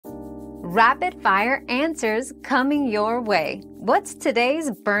Rapid fire answers coming your way. What's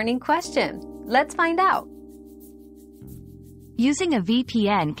today's burning question? Let's find out. Using a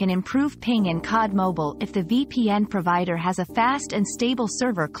VPN can improve ping in COD Mobile if the VPN provider has a fast and stable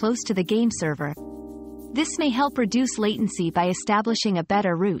server close to the game server. This may help reduce latency by establishing a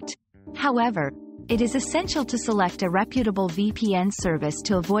better route. However, it is essential to select a reputable VPN service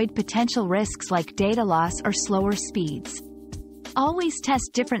to avoid potential risks like data loss or slower speeds. Always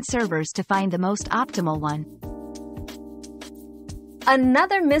test different servers to find the most optimal one.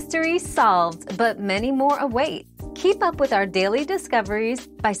 Another mystery solved, but many more await. Keep up with our daily discoveries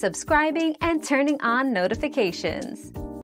by subscribing and turning on notifications.